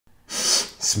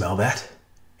Smell that?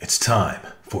 It's time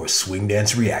for a swing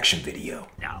dance reaction video.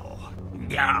 No.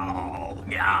 No.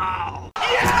 No.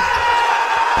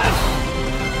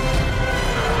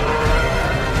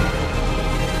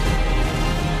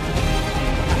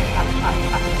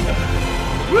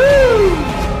 Woo!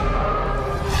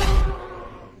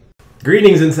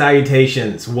 Greetings and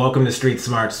salutations. Welcome to Street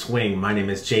Smart Swing. My name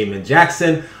is Jamin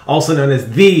Jackson, also known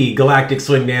as the Galactic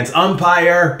Swing Dance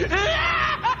Umpire.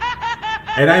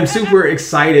 And I'm super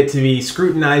excited to be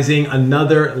scrutinizing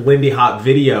another Lindy Hop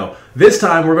video. This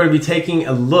time we're going to be taking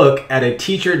a look at a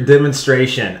teacher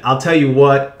demonstration. I'll tell you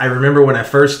what, I remember when I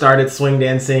first started swing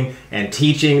dancing and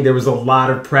teaching, there was a lot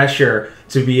of pressure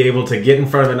to be able to get in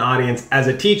front of an audience as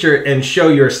a teacher and show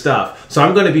your stuff. So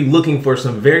I'm going to be looking for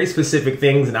some very specific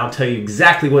things, and I'll tell you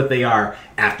exactly what they are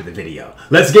after the video.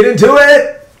 Let's get into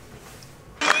it!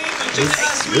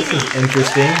 This is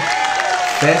interesting.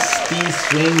 Festi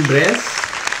Swing Brest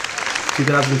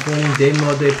 2020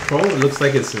 Demo de Pro. It looks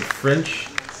like it's a French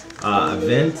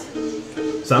event.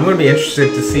 So I'm going to be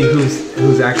interested to see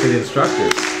who's actually the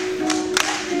instructors.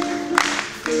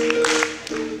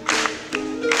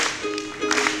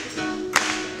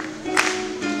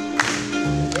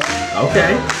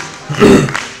 Okay.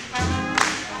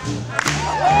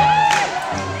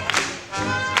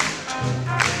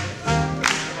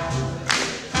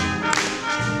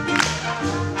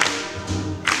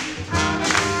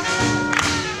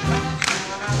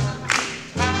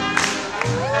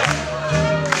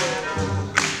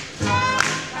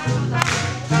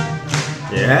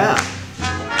 Yeah.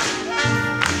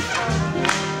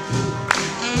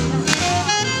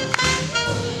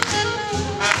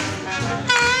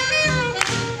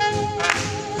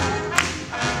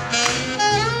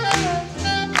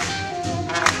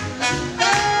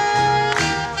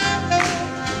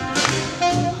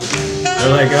 They're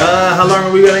like, how long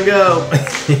are we gonna go?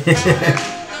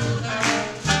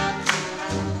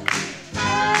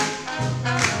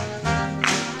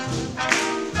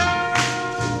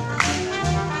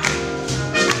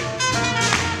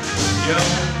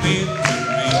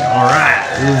 Alright,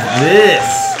 who's this?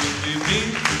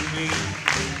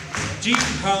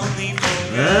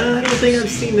 I don't think I've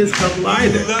seen this couple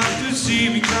either. I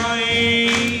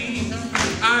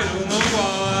don't know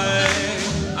why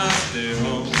I stay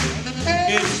home.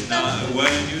 It's not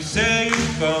when you say you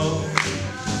go,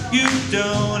 you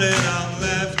don't, and I'm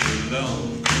left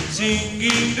alone,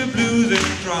 singing the blues and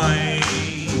crying.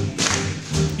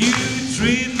 You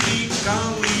treat me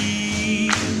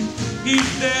calmly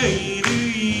each day to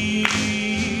year.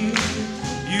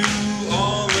 You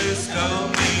always call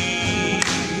me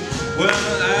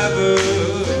whenever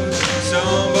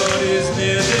somebody's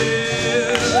near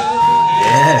there.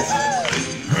 Yes.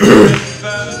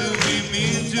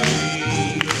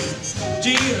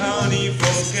 Gee, honey,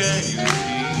 what can you see?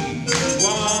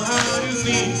 What you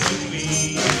mean to me?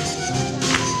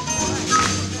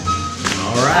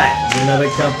 Alright,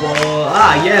 another couple.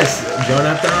 Ah, yes.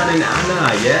 Jonathan and Anna,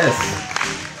 yes.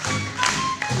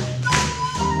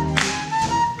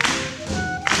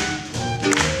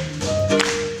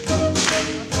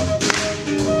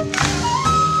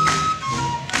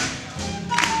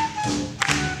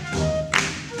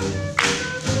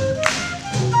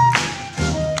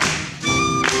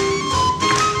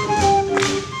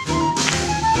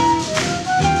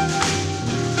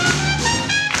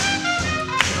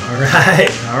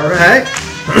 All right.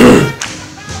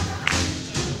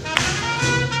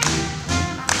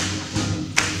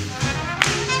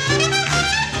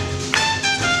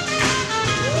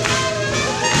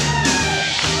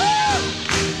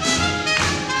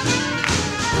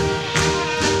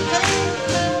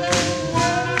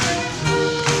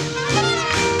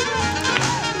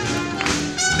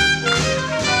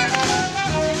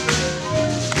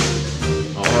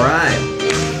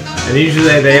 And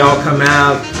usually they all come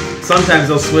out. Sometimes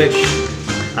they'll switch.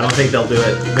 I don't think they'll do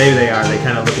it. Maybe they are. They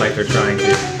kind of look like they're trying to.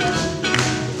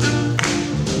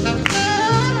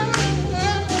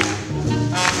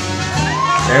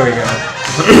 There we go.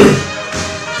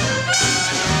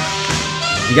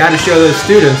 You got to show those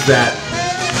students that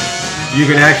you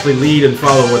can actually lead and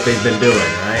follow what they've been doing, right?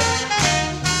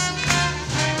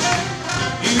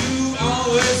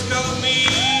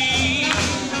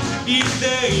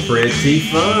 Pretty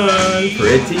fun,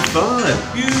 pretty fun.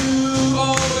 You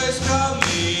always call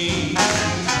me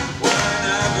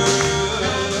whenever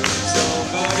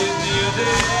somebody's near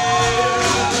there.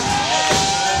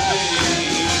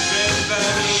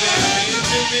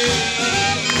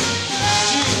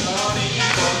 Gee, honey,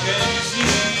 what can you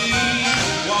see?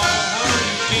 What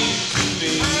you mean to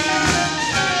me?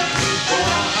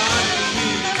 What you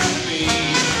mean to me?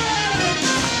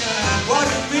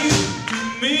 What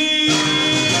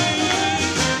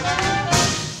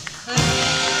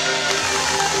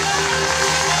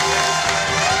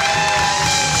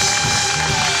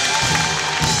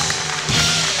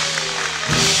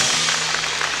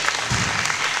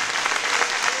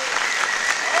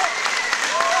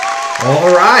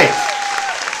All right.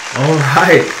 All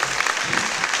right.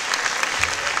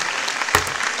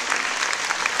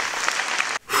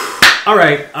 All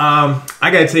right. I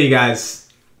gotta tell you guys,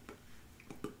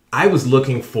 I was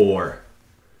looking for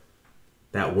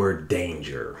that word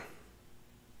danger.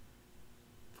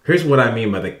 Here's what I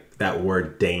mean by that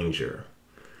word danger.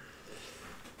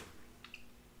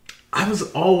 I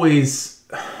was always,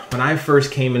 when I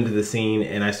first came into the scene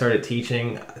and I started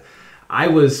teaching, I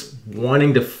was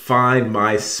wanting to find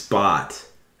my spot.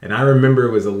 And I remember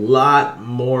it was a lot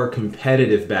more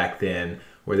competitive back then,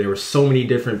 where there were so many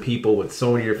different people with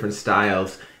so many different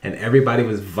styles and everybody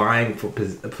was vying for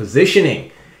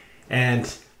positioning.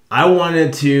 And I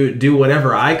wanted to do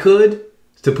whatever I could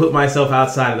to put myself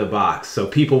outside of the box. So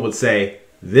people would say,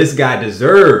 this guy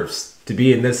deserves to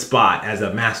be in this spot as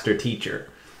a master teacher.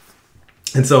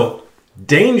 And so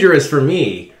dangerous for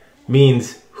me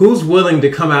means who's willing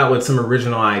to come out with some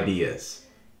original ideas?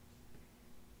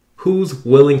 Who's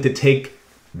willing to take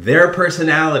their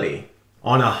personality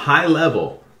on a high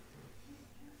level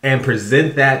and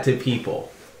present that to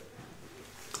people?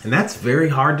 And that's very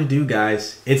hard to do,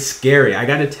 guys. It's scary. I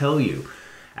got to tell you,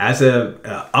 as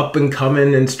a up and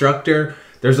coming instructor,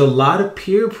 there's a lot of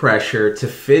peer pressure to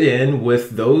fit in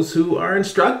with those who are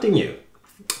instructing you.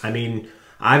 I mean,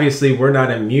 obviously we're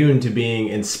not immune to being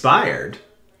inspired.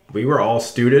 We were all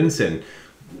students and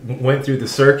went through the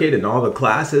circuit and all the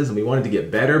classes and we wanted to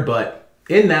get better. But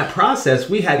in that process,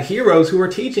 we had heroes who were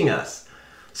teaching us.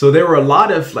 So there were a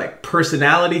lot of like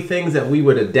personality things that we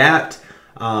would adapt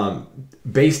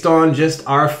based on just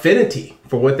our affinity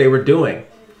for what they were doing.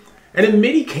 And in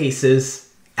many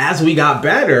cases, as we got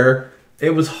better,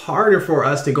 it was harder for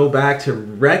us to go back to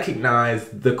recognize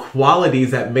the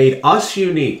qualities that made us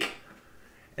unique.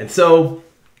 And so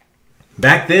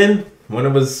back then, when it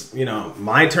was,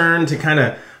 my turn to kind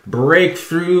of break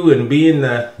through and be in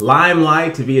the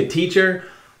limelight to be a teacher,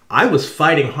 I was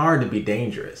fighting hard to be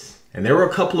dangerous. And there were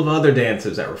a couple of other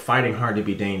dancers that were fighting hard to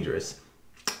be dangerous.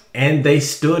 And they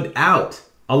stood out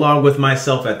along with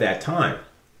myself at that time.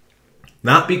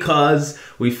 Not because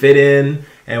we fit in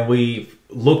and we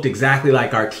looked exactly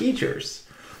like our teachers.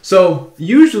 So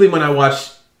usually when I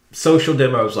watch social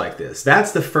demos like this,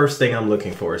 that's the first thing I'm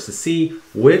looking for, is to see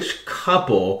which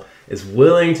couple is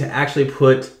willing to actually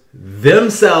put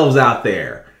themselves out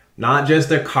there, not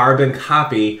just a carbon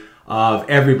copy of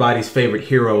everybody's favorite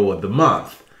hero of the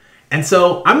month. And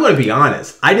so I'm going to be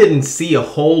honest, I didn't see a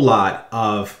whole lot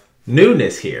of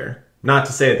newness here. Not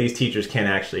to say that these teachers can't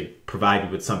actually provide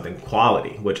you with something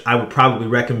quality, which I would probably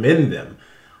recommend them.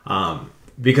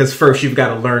 Because first you've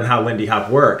got to learn how Lindy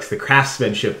Hop works, the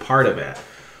craftsmanship part of it.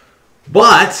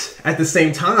 But at the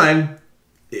same time,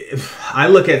 I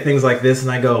look at things like this and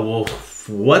I go, well,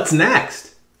 what's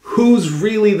next? Who's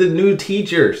really the new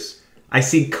teachers? I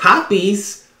see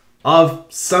copies of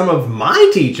some of my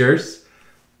teachers,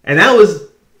 and that was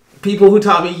people who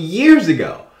taught me years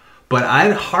ago. But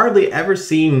I'd hardly ever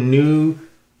seen new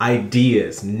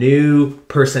ideas, new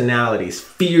personalities,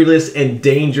 fearless and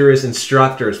dangerous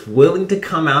instructors willing to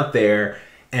come out there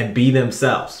and be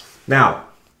themselves. Now,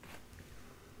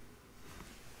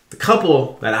 the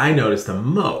couple that I noticed the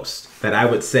most, that I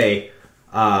would say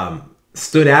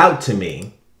stood out to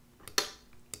me,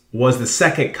 was the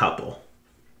second couple.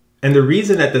 And the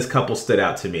reason that this couple stood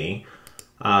out to me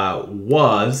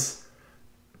was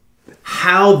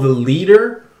how the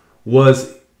leader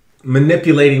was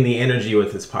manipulating the energy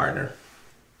with his partner.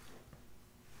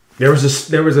 There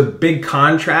was a big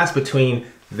contrast between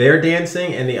their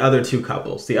dancing and the other two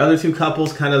couples. The other two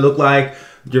couples kind of look like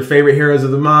your favorite heroes of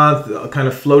the month, kind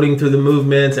of floating through the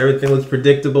movements. Everything looks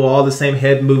predictable, all the same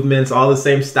head movements, all the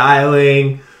same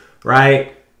styling,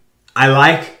 right? I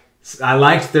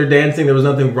liked their dancing. There was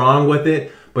nothing wrong with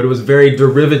it, but it was very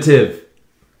derivative.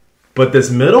 But this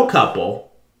middle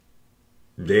couple,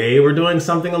 they were doing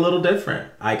something a little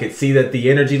different. I could see that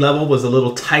the energy level was a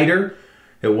little tighter.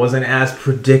 It wasn't as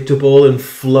predictable and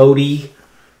floaty.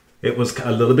 It was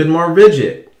a little bit more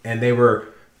rigid, and they were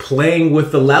playing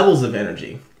with the levels of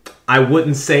energy. I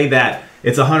wouldn't say that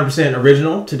it's 100%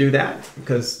 original to do that,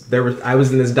 because I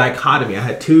was in this dichotomy. I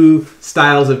had two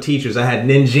styles of teachers. I had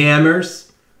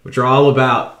ninjammers, which are all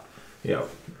about,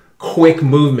 quick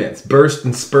movements, bursts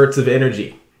and spurts of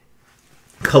energy,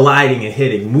 colliding and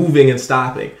hitting, moving and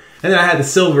stopping. And then I had the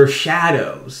silver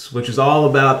shadows, which is all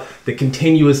about the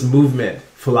continuous movement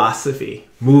philosophy,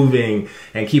 moving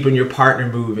and keeping your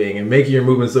partner moving and making your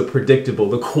movements look predictable,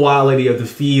 the quality of the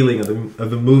feeling of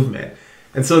the movement.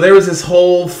 And so there was this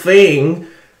whole thing,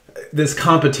 this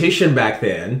competition back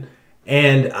then,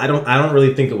 and I don't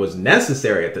really think it was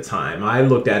necessary at the time. I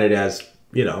looked at it as,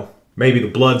 maybe the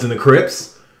Bloods and the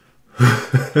Crips,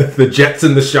 the Jets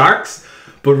and the Sharks,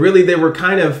 but really they were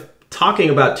kind of talking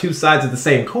about two sides of the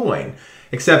same coin.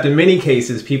 Except in many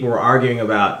cases, people were arguing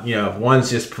about, you know, one's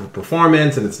just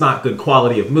performance and it's not good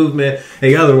quality of movement.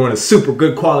 And the other one is super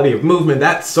good quality of movement.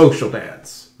 That's social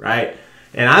dance, right?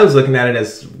 And I was looking at it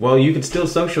as, well, you can still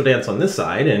social dance on this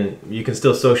side and you can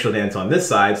still social dance on this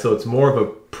side. So it's more of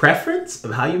a preference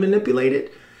of how you manipulate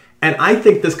it. And I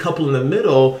think this couple in the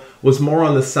middle was more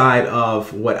on the side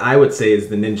of what I would say is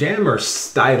the ninjammer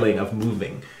styling of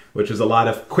moving, which was a lot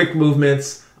of quick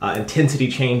movements,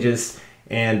 intensity changes.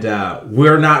 And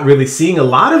we're not really seeing a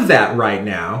lot of that right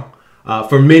now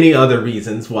for many other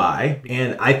reasons why.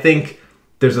 And I think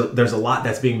there's a lot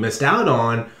that's being missed out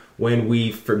on when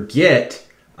we forget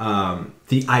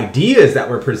the ideas that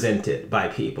were presented by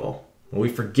people. When we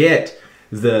forget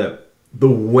the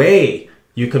way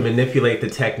you can manipulate the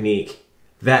technique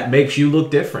that makes you look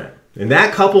different. And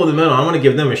that couple in the middle, I want to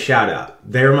give them a shout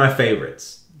out. They're my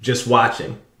favorites, just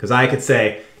watching. Because I could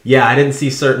say, yeah, I didn't see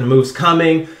certain moves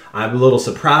coming. I'm a little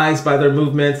surprised by their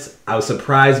movements. I was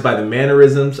surprised by the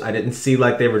mannerisms. I didn't see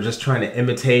like they were just trying to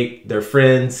imitate their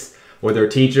friends or their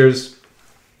teachers.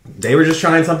 They were just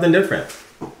trying something different.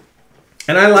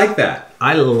 And I like that.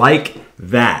 I like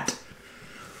that.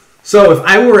 So if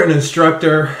I were an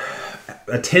instructor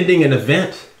attending an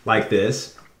event like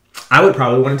this, I would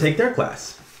probably want to take their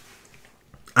class.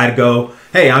 I'd go,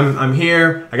 hey, I'm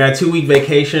here. I got a 2-week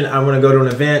vacation. I want to go to an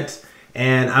event.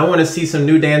 And I want to see some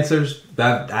new dancers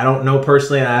that I don't know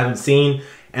personally, I haven't seen.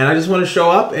 And I just want to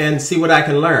show up and see what I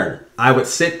can learn. I would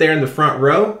sit there in the front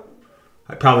row.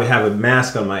 I'd probably have a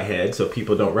mask on my head so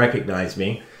people don't recognize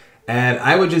me. And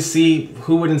I would just see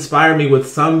who would inspire me with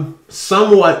some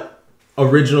somewhat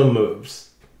original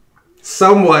moves,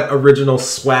 somewhat original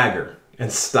swagger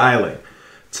and styling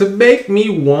to make me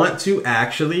want to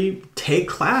actually take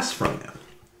class from them.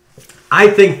 I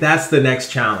think that's the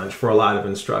next challenge for a lot of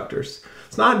instructors.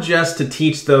 It's not just to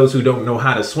teach those who don't know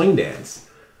how to swing dance,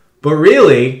 but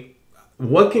really,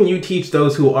 what can you teach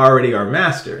those who already are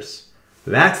masters?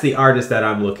 That's the artist that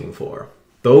I'm looking for.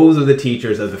 Those are the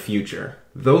teachers of the future.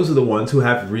 Those are the ones who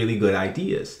have really good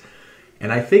ideas.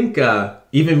 And I think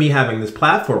even me having this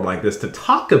platform like this to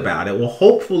talk about it will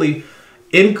hopefully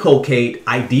inculcate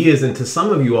ideas into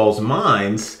some of you all's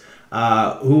minds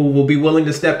who will be willing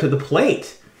to step to the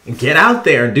plate and get out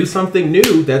there and do something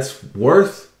new that's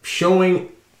worth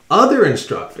showing other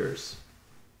instructors.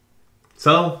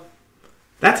 So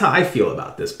that's how I feel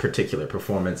about this particular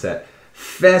performance at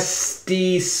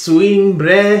Festi Swing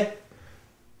Brest.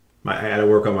 I gotta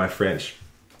work on my French.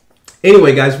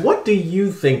 Anyway, guys, what do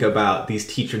you think about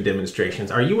these teacher demonstrations?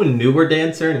 Are you a newer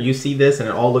dancer and you see this and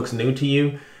it all looks new to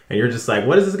you? And you're just like,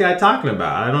 what is this guy talking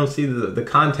about? I don't see the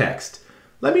context.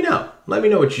 Let me know. Let me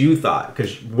know what you thought.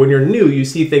 Because when you're new, you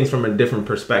see things from a different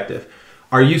perspective.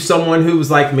 Are you someone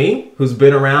who's like me, who's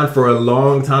been around for a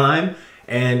long time,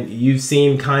 and you've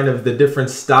seen kind of the different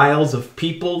styles of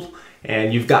people,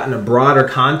 and you've gotten a broader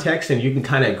context, and you can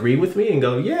kind of agree with me and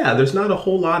go, yeah, there's not a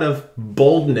whole lot of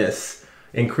boldness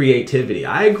and creativity.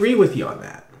 I agree with you on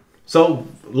that. So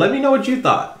let me know what you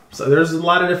thought. So there's a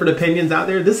lot of different opinions out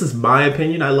there. This is my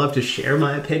opinion. I love to share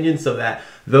my opinion so that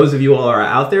those of you all are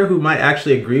out there who might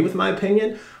actually agree with my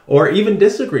opinion or even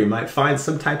disagree might find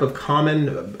some type of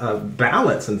common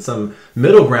balance and some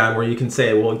middle ground where you can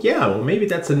say, well, yeah, well, maybe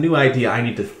that's a new idea I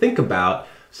need to think about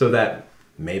so that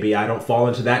maybe I don't fall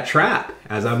into that trap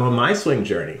as I'm on my swing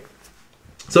journey.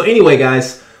 So anyway,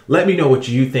 guys, let me know what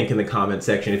you think in the comment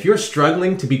section. If you're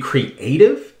struggling to be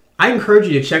creative, I encourage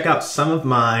you to check out some of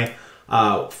my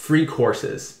free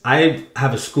courses. I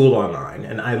have a school online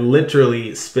and I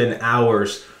literally spend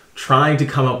hours trying to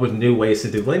come up with new ways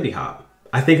to do Lindy Hop.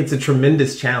 I think it's a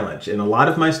tremendous challenge and a lot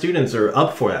of my students are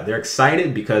up for that. They're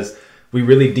excited because we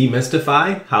really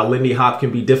demystify how Lindy Hop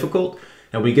can be difficult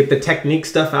and we get the technique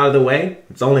stuff out of the way.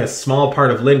 It's only a small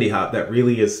part of Lindy Hop that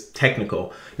really is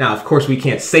technical. Now, of course, we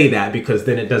can't say that because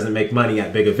then it doesn't make money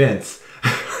at big events,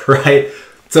 right?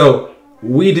 So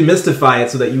we demystify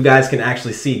it so that you guys can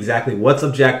actually see exactly what's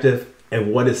objective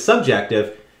and what is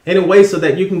subjective in a way so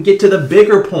that you can get to the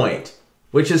bigger point,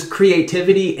 which is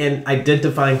creativity and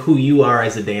identifying who you are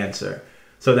as a dancer.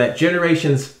 So that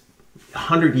generations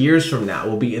 100 years from now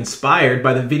will be inspired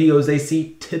by the videos they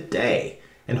see today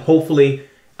and hopefully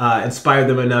inspire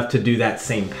them enough to do that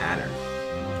same pattern.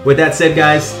 With that said,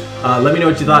 guys, let me know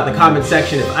what you thought in the comment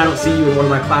section. If I don't see you in one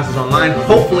of my classes online,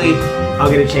 hopefully I'll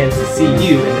get a chance to see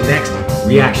you in the next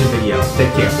reaction video.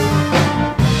 Take care.